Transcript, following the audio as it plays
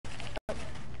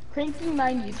Cranking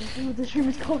 90s. This is what the stream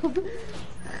is called.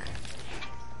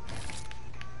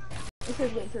 It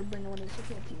says wait for Brenda when it's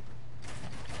looking at you.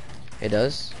 It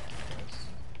does?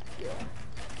 Yeah.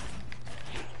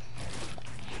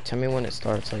 Tell me when it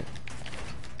starts, like.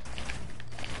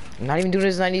 I'm not even doing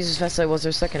this 90s as fast as I was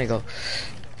a second ago.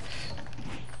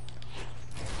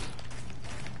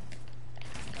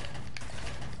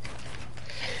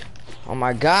 Oh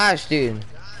my gosh, dude.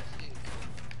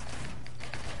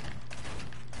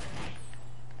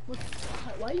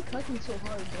 Why are you cutting so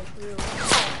hard, bro? For real.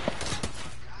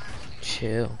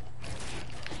 Chill.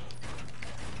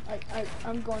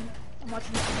 I'm going. I'm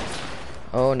watching this.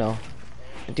 Oh no.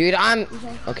 Dude, I'm...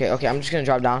 Okay, I'm just gonna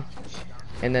drop down.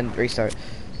 And then restart.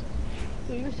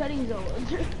 So your settings though.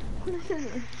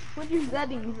 What's your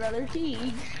settings, brother?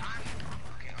 Jeez.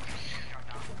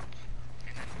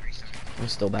 I'm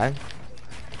still bad.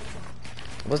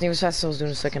 It wasn't even as fast as I was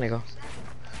doing a second ago.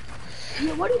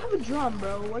 Yeah, why do you have a drum,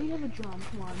 bro? Why do you have a drum?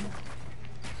 Come on.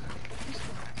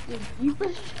 Dude,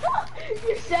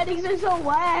 your settings are so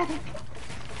whack.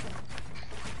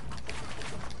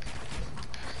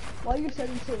 Why are your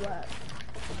settings so whack?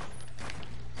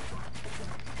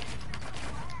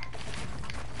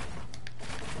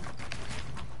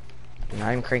 Now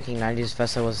I'm cranking 90 as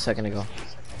fast as I was a second ago.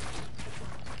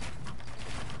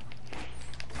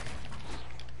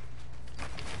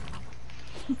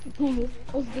 Those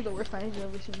are the worst times I've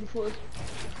ever seen before.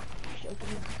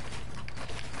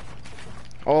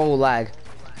 Oh, lag.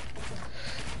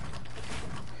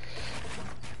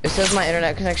 It says my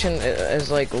internet connection is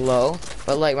like low,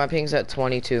 but like my ping's at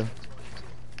 22.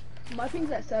 My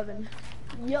ping's at 7.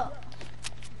 Yup.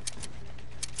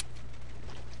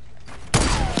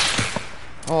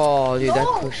 Oh, dude, No! that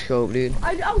quick scope, dude.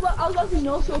 I was about to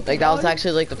no scope. Like, that was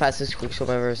actually like the fastest quick scope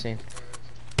I've ever seen.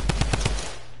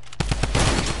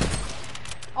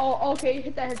 Oh, okay,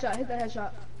 hit that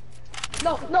headshot,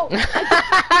 No, no!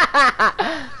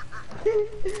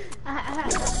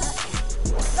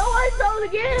 No, I fell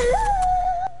again!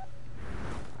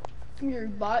 Come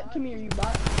here, you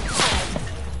bot.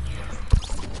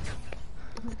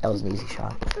 That was an easy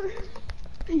shot.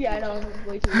 Yeah, I know, it was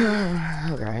way too easy.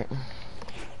 Alright.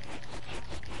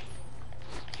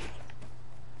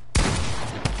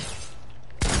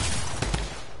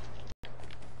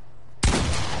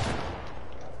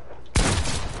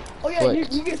 Oh yeah, you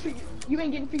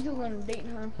ain't getting pixels on a date,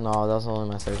 huh? No, that was only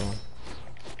my third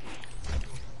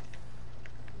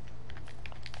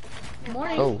one.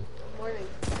 Morning. Oh. Morning.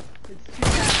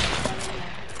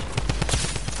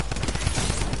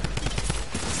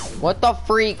 What the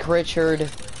freak, Richard?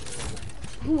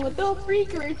 What the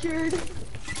freak, Richard?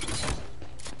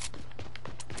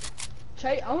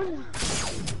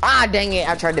 Ah, dang it!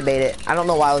 I tried to bait it. I don't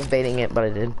know why I was baiting it, but I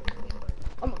did.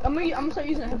 I'm gonna start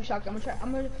using a heavy shotgun.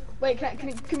 Wait,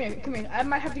 come here. I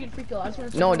might have to get free kill. I just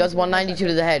want to. No, it does 192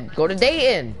 to the head. Go to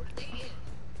Dayton.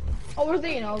 Oh, where's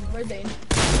Dayton? Where's Dayton?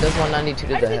 It does 192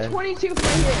 to I the did head. 22 from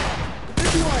right here.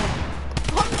 51.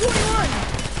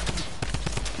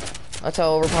 121. That's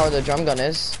how overpowered the drum gun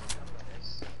is.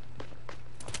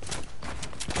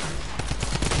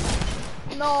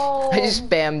 No. I just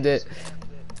spammed it.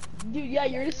 Dude, yeah,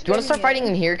 you're just. Do you want to start fighting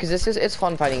in here? Cause it's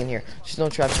fun fighting in here. Just no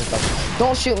traps and stuff.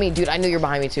 Don't shoot me, dude. I knew you're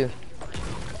behind me too.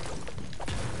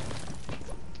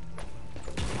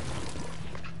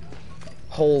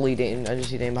 Holy Dayton! I just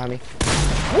see Dayton behind me.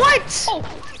 What? Oh.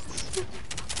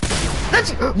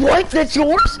 That's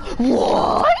yours?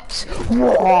 What?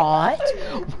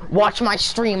 Watch my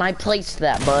stream. I placed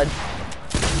that, bud.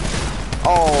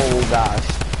 Oh gosh.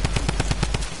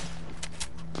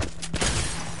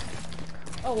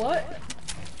 Oh, what?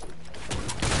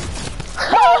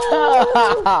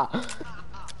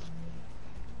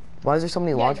 Why is there so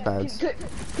many launch pads?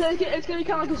 It's gonna be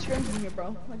kind of like a scrims in here,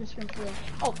 bro. Like a scrims for real.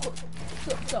 Oh,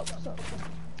 so.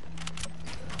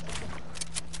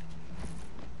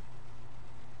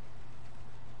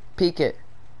 Peek it.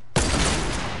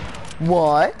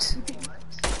 What?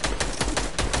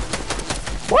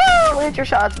 Whoa! Hit your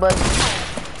shots, bud.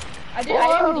 I did hit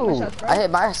my shots, bro. I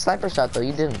hit my sniper shot though.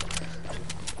 You didn't.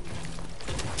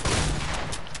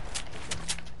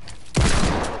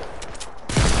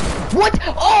 What?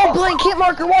 Oh, blank hit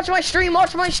marker. Watch my stream.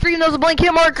 That was a blank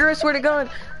hit marker. I swear to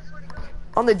God.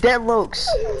 On the dead lokes.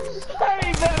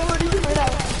 Hey, man, what are you doing right now?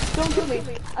 Don't kill me.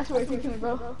 I swear, if you kill me,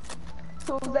 bro.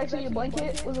 So it was actually a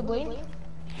blanket? Was it blank?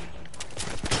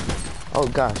 Oh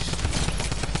gosh.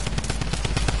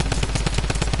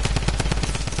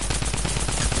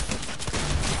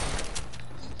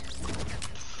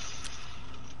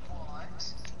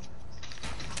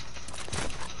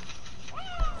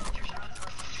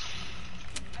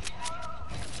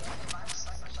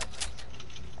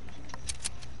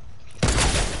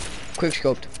 quick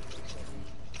scoped.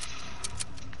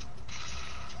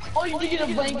 Oh, you did get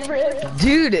a blanket for it?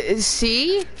 Dude,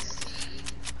 see?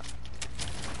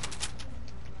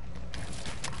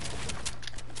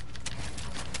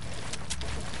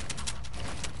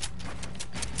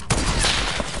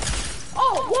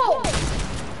 Oh, whoa!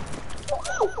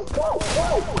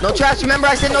 No traps, remember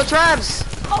I said no traps!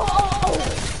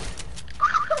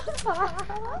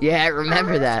 Yeah, I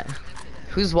remember that.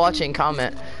 Who's watching?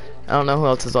 Comment. I don't know who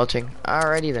else is watching.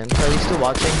 Alrighty then. Are you still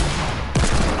watching?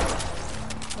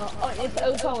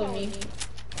 It was calling me.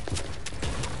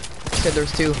 Said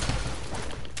there's two.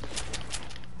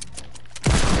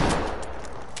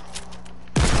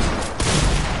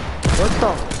 What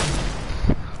the?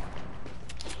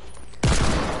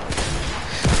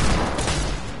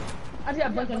 I just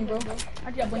got blink on you, bro. I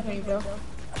just got blink on you, bro.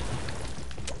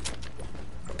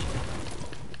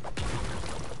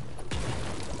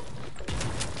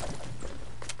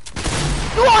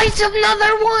 Oh, it's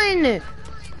another one!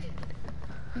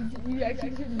 You actually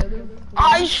hit another one?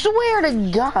 I swear to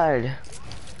God.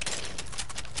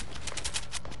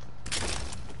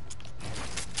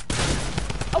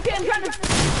 Okay, I'm trying to.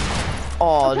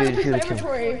 Oh, I'm dude, trying to who fix my can?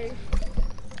 inventory. I'm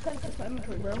trying to fix my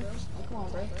inventory, bro. Come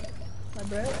on, bro. My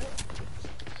bro.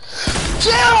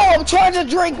 Chill! I'm trying to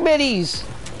drink minis!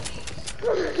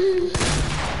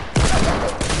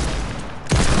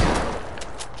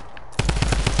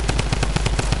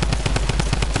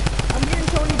 I'm getting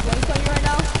so many blinks on you right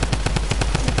now.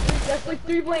 That's like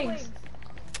 3 blinks.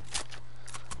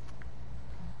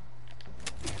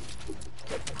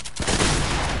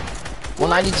 What?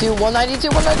 192, 192,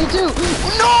 192!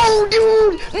 No,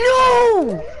 dude!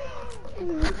 No!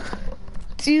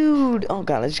 Dude, oh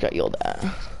God, I just got yelled at.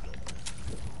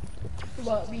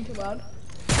 What, being too loud?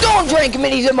 Don't drink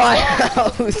minis in my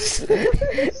house!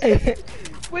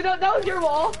 Wait, that was your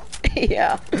wall?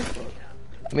 Yeah.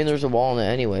 I mean, there's a wall in it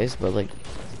anyways, but like...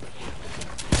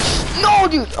 No,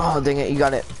 dude! Oh, dang it, you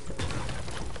got it.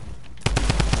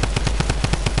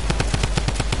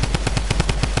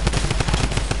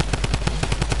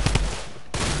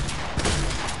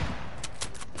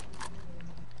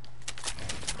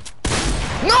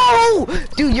 No!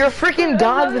 Dude, you're a freaking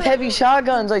god with heavy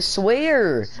shotguns, I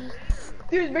swear.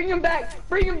 Dude, bring him back,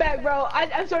 bro.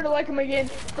 I'm starting to like him again.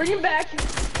 Bring him back.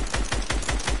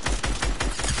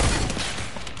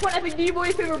 What epic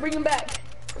D-boy favor, bring him back.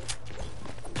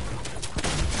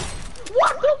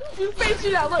 What the? You face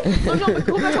it out, look.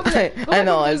 Go back over there. I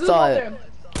know, I saw it.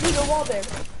 There's a wall there.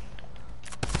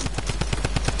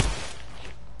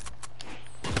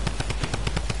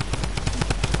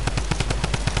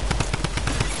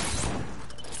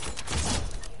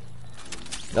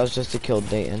 That was just to kill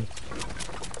Dayton.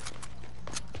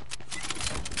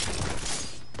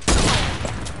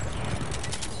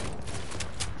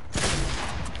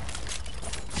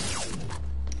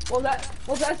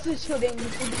 Well, that's just kill Dayton.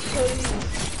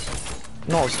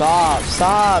 No,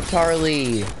 stop,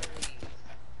 Charlie.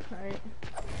 Alright.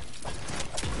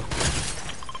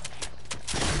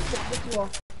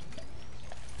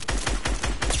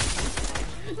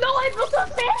 No, I built a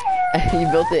bear! You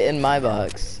built it in my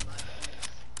box.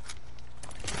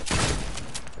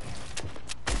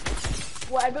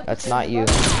 Well, I built That's not you.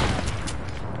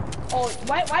 Oh,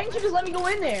 why didn't you just let me go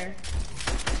in there?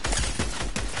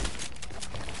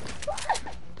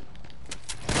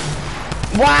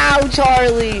 Wow,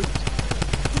 Charlie!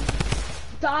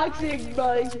 Toxic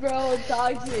bugs, bro.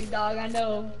 Toxic, dog. I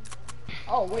know.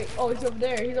 Oh wait. Oh, he's over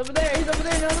there. He's over there. He's over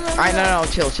there. No. Alright, no,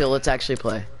 chill. Let's actually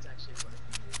play.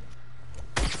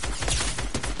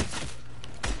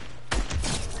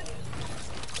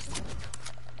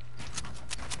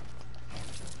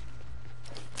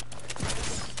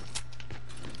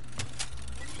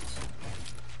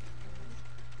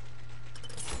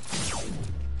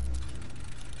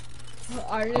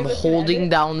 I'm holding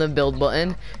down the build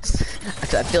button.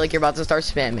 I feel like you're about to start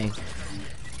spamming.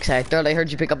 Cause I thought I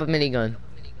heard you pick up a minigun.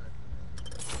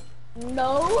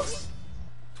 No.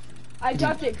 I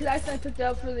dropped it because I picked it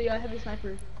up for the heavy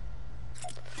sniper.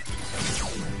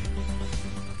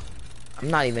 I'm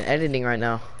not even editing right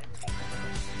now.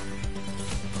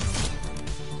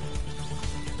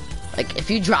 Like, if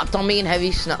you dropped on me in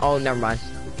heavy oh, never mind.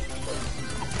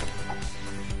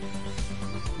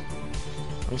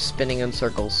 I'm spinning in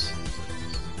circles.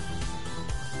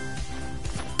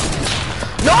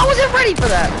 No, I wasn't ready for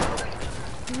that!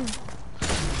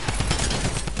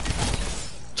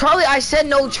 Charlie, I said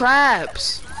no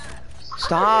traps!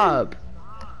 Stop.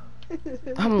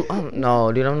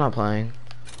 No, dude, I'm not playing.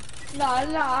 Nah,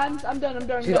 I'm done.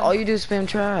 Dude, all you do is spam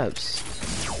traps.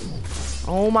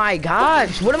 Oh my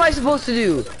gosh, what am I supposed to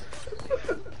do?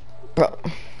 Bro.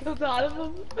 The thought of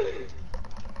them.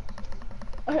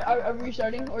 Are we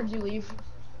restarting or did you leave?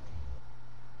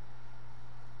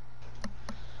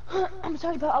 I'm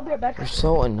sorry, but I'll be right back. You're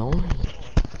so annoying.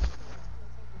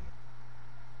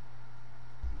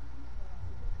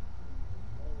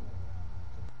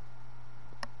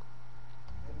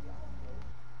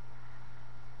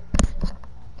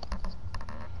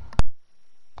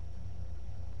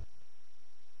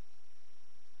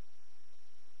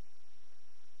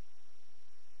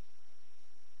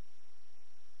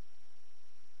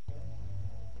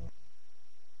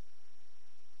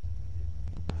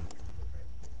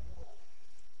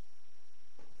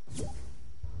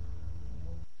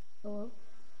 Hello?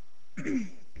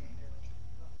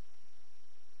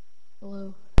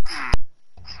 Hello?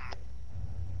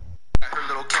 Her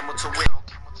little camel to win.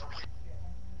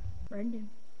 Brendan.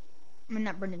 I mean,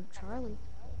 not Brendan, Charlie.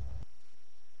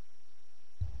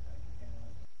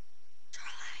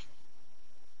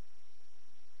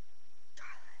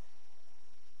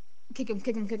 Kick him,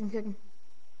 kick him, kick him, kick him.